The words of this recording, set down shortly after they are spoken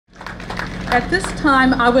At this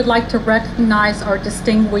time, I would like to recognize our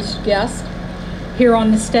distinguished guest. Here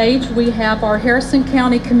on the stage, we have our Harrison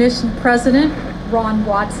County Commission President, Ron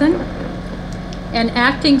Watson, and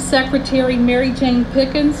Acting Secretary Mary Jane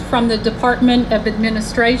Pickens from the Department of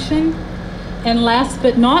Administration, and last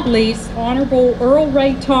but not least, Honorable Earl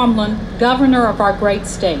Ray Tomblin, Governor of our great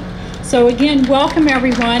state. So again, welcome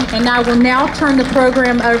everyone, and I will now turn the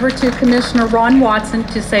program over to Commissioner Ron Watson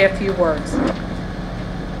to say a few words.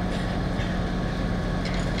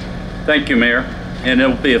 Thank you, Mayor, and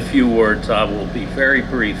it'll be a few words. I will be very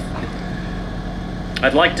brief.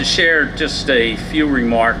 I'd like to share just a few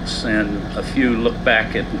remarks and a few look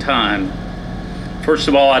back in time. First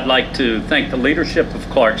of all, I'd like to thank the leadership of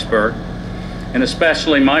Clarksburg, and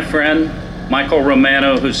especially my friend, Michael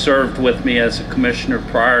Romano, who served with me as a commissioner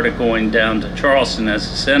prior to going down to Charleston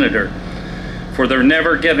as a senator, for their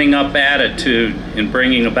never giving up attitude in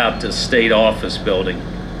bringing about this state office building,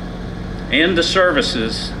 and the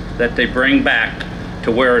services that they bring back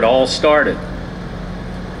to where it all started,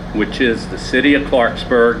 which is the city of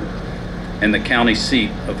Clarksburg and the county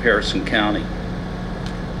seat of Harrison County.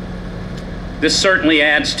 This certainly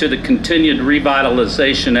adds to the continued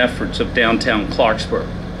revitalization efforts of downtown Clarksburg.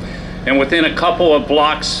 And within a couple of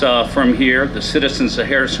blocks from here, the citizens of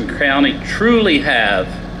Harrison County truly have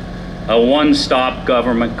a one-stop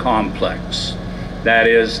government complex. That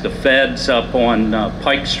is the feds up on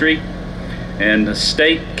Pike Street, and the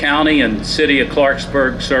state, county, and city of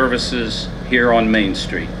Clarksburg services here on Main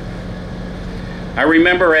Street. I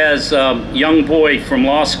remember as a young boy from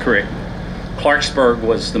Lost Creek, Clarksburg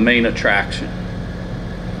was the main attraction.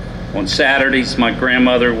 On Saturdays, my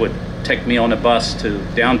grandmother would take me on a bus to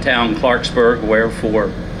downtown Clarksburg, where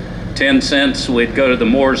for 10 cents we'd go to the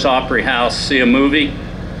Moore's Opry House, see a movie,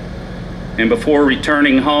 and before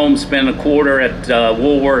returning home, spend a quarter at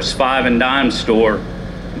Woolworth's Five and Dime store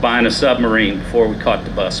buying a submarine before we caught the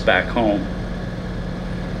bus back home.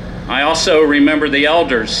 I also remember the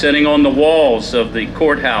elders sitting on the walls of the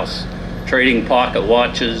courthouse, trading pocket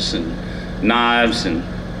watches and knives and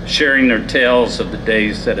sharing their tales of the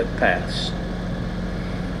days that had passed.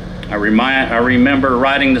 I remember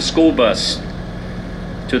riding the school bus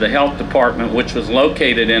to the health department, which was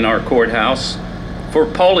located in our courthouse, for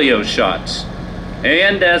polio shots.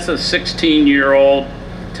 And as a 16-year-old,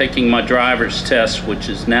 taking my driver's test, which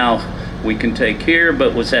is now we can take here,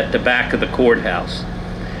 but was at the back of the courthouse.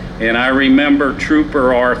 And I remember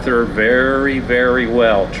Trooper Arthur very, very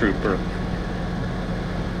well, Trooper.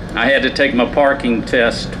 I had to take my parking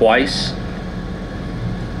test twice,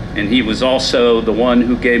 and he was also the one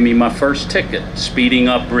who gave me my first ticket, speeding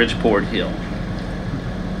up Bridgeport Hill.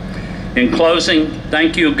 In closing,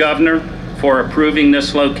 thank you, Governor, for approving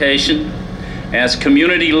this location. As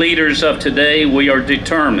community leaders of today, we are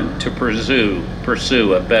determined to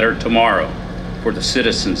pursue a better tomorrow for the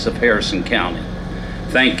citizens of Harrison County.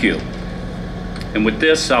 Thank you. And with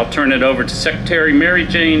this, I'll turn it over to Secretary Mary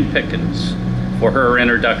Jane Pickens for her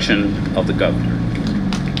introduction of the Governor.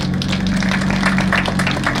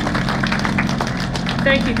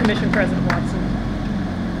 Thank you, Commission President Watson.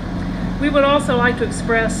 We would also like to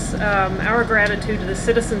express our gratitude to the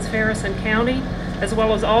citizens of Harrison County, as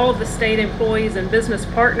well as all of the state employees and business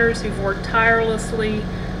partners who've worked tirelessly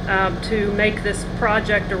to make this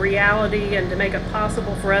project a reality and to make it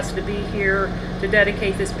possible for us to be here to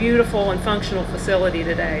dedicate this beautiful and functional facility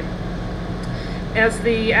today. As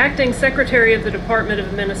the Acting Secretary of the Department of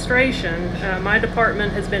Administration, my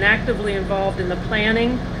department has been actively involved in the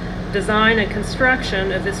planning, design, and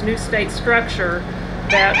construction of this new state structure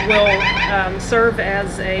that will serve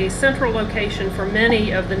as a central location for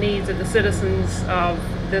many of the needs of the citizens of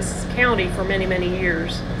this county for many, many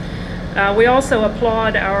years. We also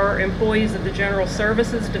applaud our employees of the General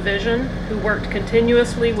Services Division who worked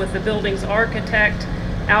continuously with the building's architect,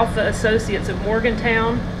 Alpha Associates of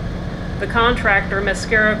Morgantown, the contractor,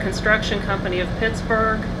 Mascaro Construction Company of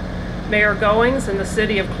Pittsburgh, Mayor Goings and the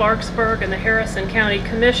City of Clarksburg, and the Harrison County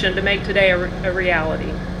Commission to make today a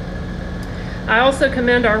reality. I also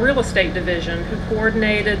commend our real estate division who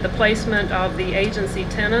coordinated the placement of the agency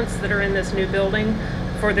tenants that are in this new building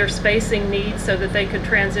for their spacing needs so that they could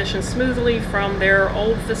transition smoothly from their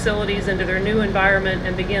old facilities into their new environment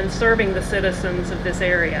and begin serving the citizens of this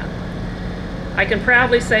area. I can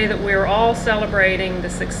proudly say that we are all celebrating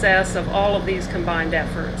the success of all of these combined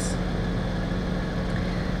efforts.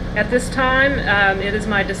 At this time, it is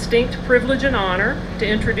my distinct privilege and honor to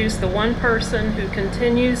introduce the one person who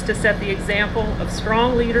continues to set the example of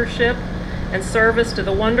strong leadership and service to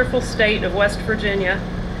the wonderful state of West Virginia.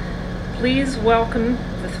 Please welcome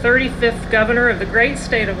the 35th Governor of the great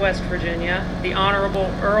state of West Virginia, the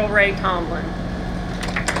Honorable Earl Ray Tomblin.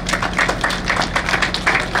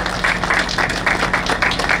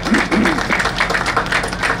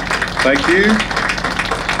 Thank you.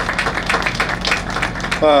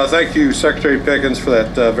 Thank you, Secretary Pickens, for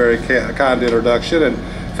that very kind introduction, and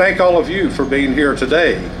thank all of you for being here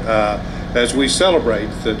today as we celebrate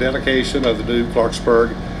the dedication of the new Clarksburg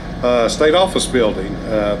State Office Building.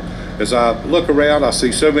 As I look around, I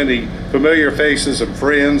see so many familiar faces and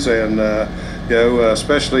friends, and you know,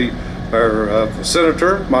 especially our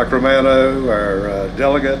Senator Mike Romano, our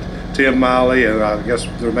Delegate Tim Miley, and I guess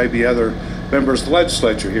there may be other members of the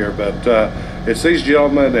legislature here, but it's these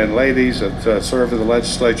gentlemen and ladies that serve in the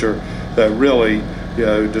legislature that really, you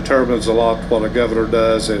know, determines a lot what a governor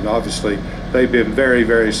does, and obviously they've been very,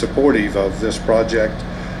 very supportive of this project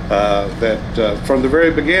from the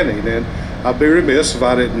very beginning. And I'd be remiss if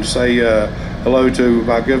I didn't say hello to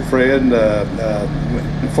my good friend,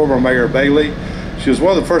 former Mayor Bailey. She was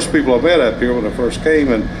one of the first people I met up here when I first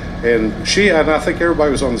came, and she, and I think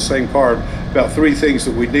everybody was on the same card about three things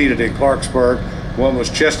that we needed in Clarksburg. One was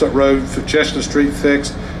Chestnut Road, Chestnut Street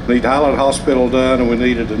fixed, we need Highland Hospital done, and we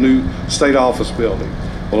needed a new state office building.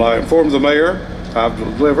 Well, I informed the mayor, I've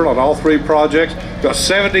delivered on all three projects. Got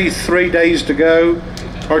 73 days to go.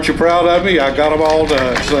 Aren't you proud of me? I got them all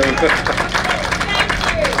done. So.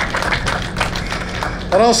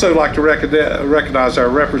 I'd also like to recognize our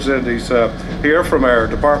representatives here from our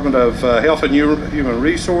Department of Health and Human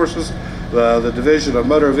Resources, the Division of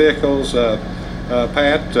Motor Vehicles.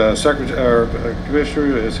 Pat,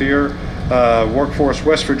 Commissioner, is here. Workforce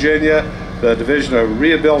West Virginia, the Division of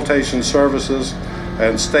Rehabilitation Services,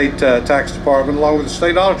 and State Tax Department, along with the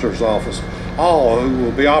State Auditor's Office, all who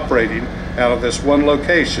will be operating out of this one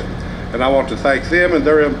location. And I want to thank them and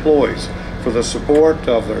their employees for the support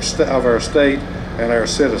of our state and our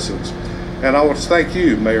citizens. And I want to thank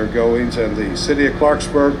you, Mayor Goings, and the City of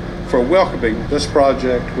Clarksburg for welcoming this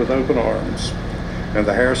project with open arms. And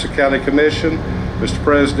the Harrison County Commission, Mr.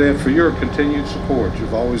 President, for your continued support.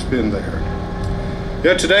 You've always been there.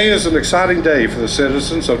 Yet today is an exciting day for the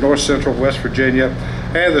citizens of North Central West Virginia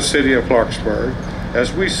and the City of Clarksburg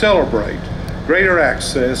as we celebrate greater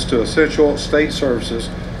access to essential state services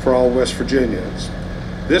for all West Virginians.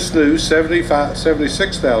 This new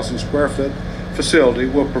 76,000 square foot facility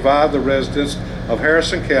will provide the residents of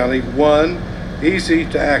Harrison County one easy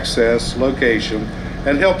to access location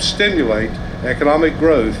and help stimulate economic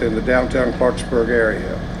growth in the downtown Clarksburg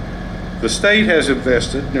area. The state has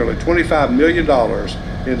invested nearly $25 million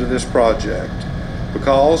into this project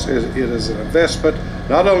because it is an investment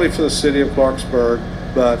not only for the City of Clarksburg,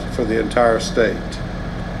 but for the entire state.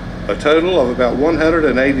 A total of about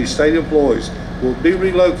 180 state employees will be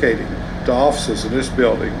relocating to offices in this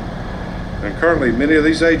building. And currently, many of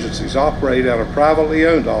these agencies operate out of privately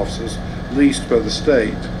owned offices leased by the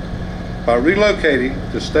state. By relocating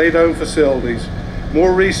to state-owned facilities,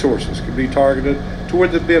 more resources can be targeted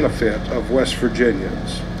toward the benefit of West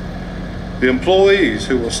Virginians. The employees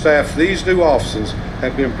who will staff these new offices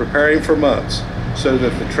have been preparing for months so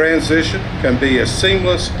that the transition can be as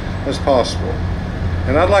seamless as possible.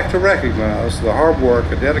 And I'd like to recognize the hard work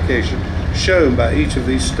and dedication shown by each of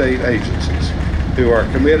these state agencies who are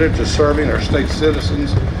committed to serving our state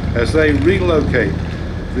citizens as they relocate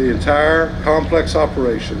the entire complex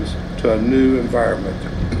operations to a new environment.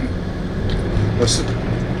 Let's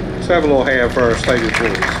have a little hand for our state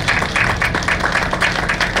employees.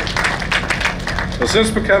 Well, since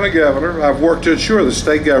becoming governor, I've worked to ensure the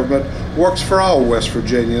state government works for all West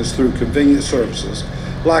Virginians through convenient services,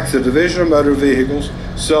 like the Division of Motor Vehicles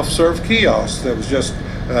self-serve kiosk that was just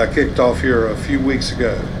kicked off here a few weeks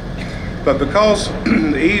ago. But because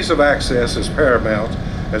the ease of access is paramount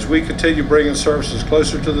as we continue bringing services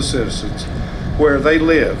closer to the citizens where they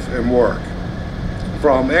live and work.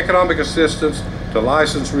 From economic assistance to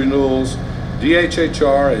license renewals,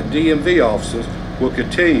 DHHR and DMV offices will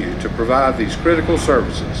continue to provide these critical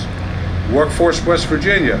services. Workforce West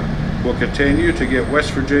Virginia will continue to get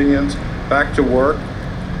West Virginians back to work.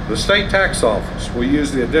 The State Tax Office will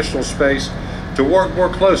use the additional space to work more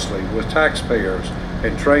closely with taxpayers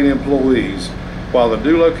and train employees, while the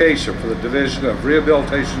new location for the Division of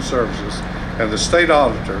Rehabilitation Services and the State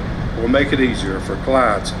Auditor will make it easier for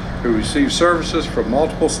clients who receive services from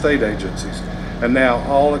multiple state agencies and now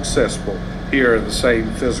all accessible here in the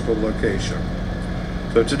same physical location.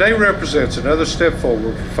 So today represents another step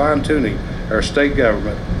forward for fine-tuning our state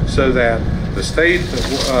government so that the state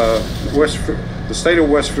of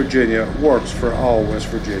West Virginia works for all West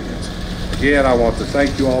Virginians. Again, I want to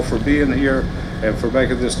thank you all for being here and for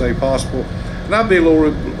making this day possible. And I'd be a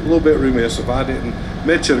little bit remiss if I didn't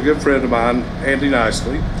mention a good friend of mine, Andy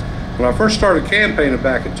Nicely. When I first started campaigning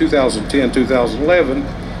back in 2010, 2011,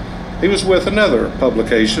 he was with another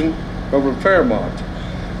publication over in Fairmont.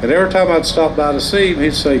 And every time I'd stop by to see him,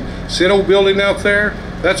 he'd say, "See that old building out there?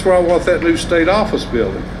 That's where I want that new state office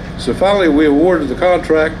building." So finally, we awarded the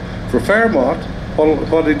contract for Fairmont.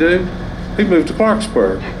 What did he do? He moved to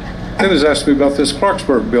Clarksburg. Then he's asked me about this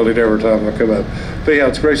Clarksburg building every time I come up. But yeah,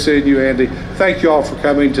 it's great seeing you, Andy. Thank you all for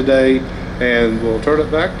coming today, and we'll turn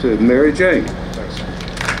it back to Mary Jane. Thanks.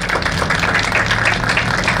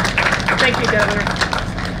 Thank you, Governor.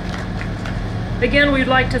 Again, we'd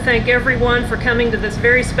like to thank everyone for coming to this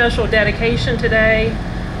very special dedication today.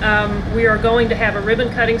 We are going to have a ribbon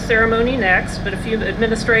cutting ceremony next, but a few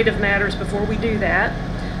administrative matters before we do that.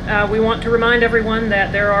 We want to remind everyone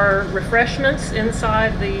that there are refreshments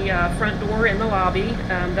inside the front door in the lobby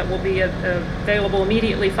that will be available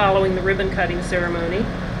immediately following the ribbon cutting ceremony.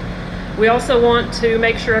 We also want to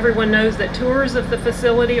make sure everyone knows that tours of the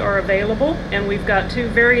facility are available, and we've got two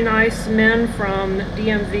very nice men from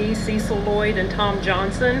DMV, Cecil Lloyd and Tom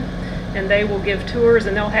Johnson, and they will give tours,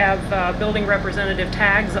 and they'll have building representative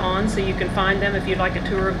tags on so you can find them if you'd like a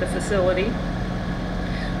tour of the facility.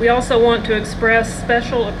 We also want to express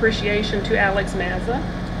special appreciation to Alex Mazza,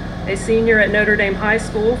 a senior at Notre Dame High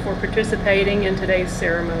School, for participating in today's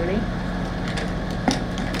ceremony.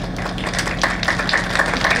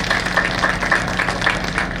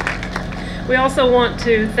 We also want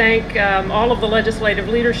to thank all of the legislative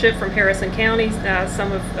leadership from Harrison County,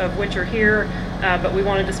 some of which are here, but we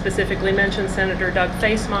wanted to specifically mention Senator Doug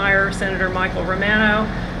Facemeyer, Senator Michael Romano,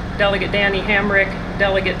 Delegate Danny Hamrick,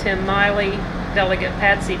 Delegate Tim Miley, Delegate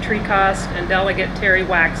Patsy Treecost, and Delegate Terry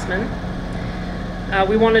Waxman.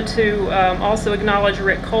 We wanted to also acknowledge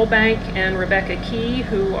Rick Colbank and Rebecca Key,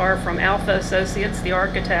 who are from Alpha Associates, the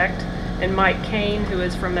architect, and Mike Kane, who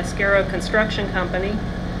is from Mascaro Construction Company.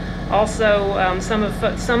 Also,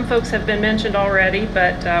 some folks have been mentioned already,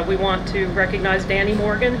 but we want to recognize Danny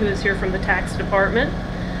Morgan, who is here from the Tax Department,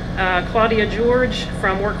 Claudia George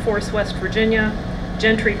from Workforce West Virginia,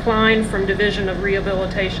 Gentry Klein from Division of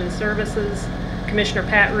Rehabilitation Services, Commissioner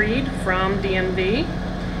Pat Reed from DMV,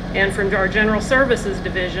 and from our General Services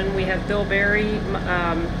Division, we have Bill Berry,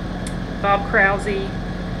 Bob Krause,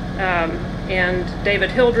 and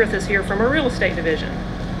David Hildreth is here from our Real Estate Division.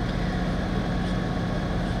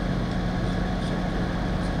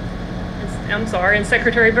 And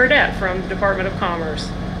Secretary Burdette from the Department of Commerce.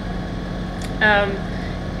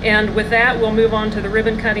 And with that, we'll move on to the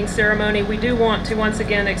ribbon cutting ceremony. We do want to once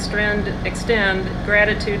again extend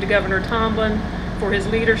gratitude to Governor Tomblin for his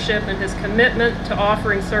leadership and his commitment to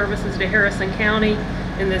offering services to Harrison County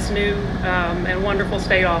in this new and wonderful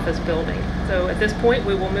state office building. So at this point,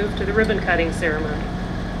 we will move to the ribbon cutting ceremony.